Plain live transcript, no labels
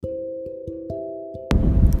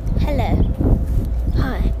Hello.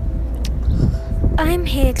 Hi. I'm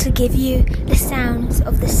here to give you the sounds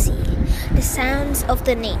of the sea, the sounds of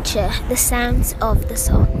the nature, the sounds of the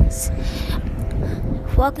songs.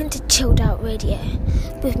 Welcome to Chilled Out Radio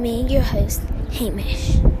with me, your host,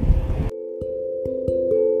 Hamish.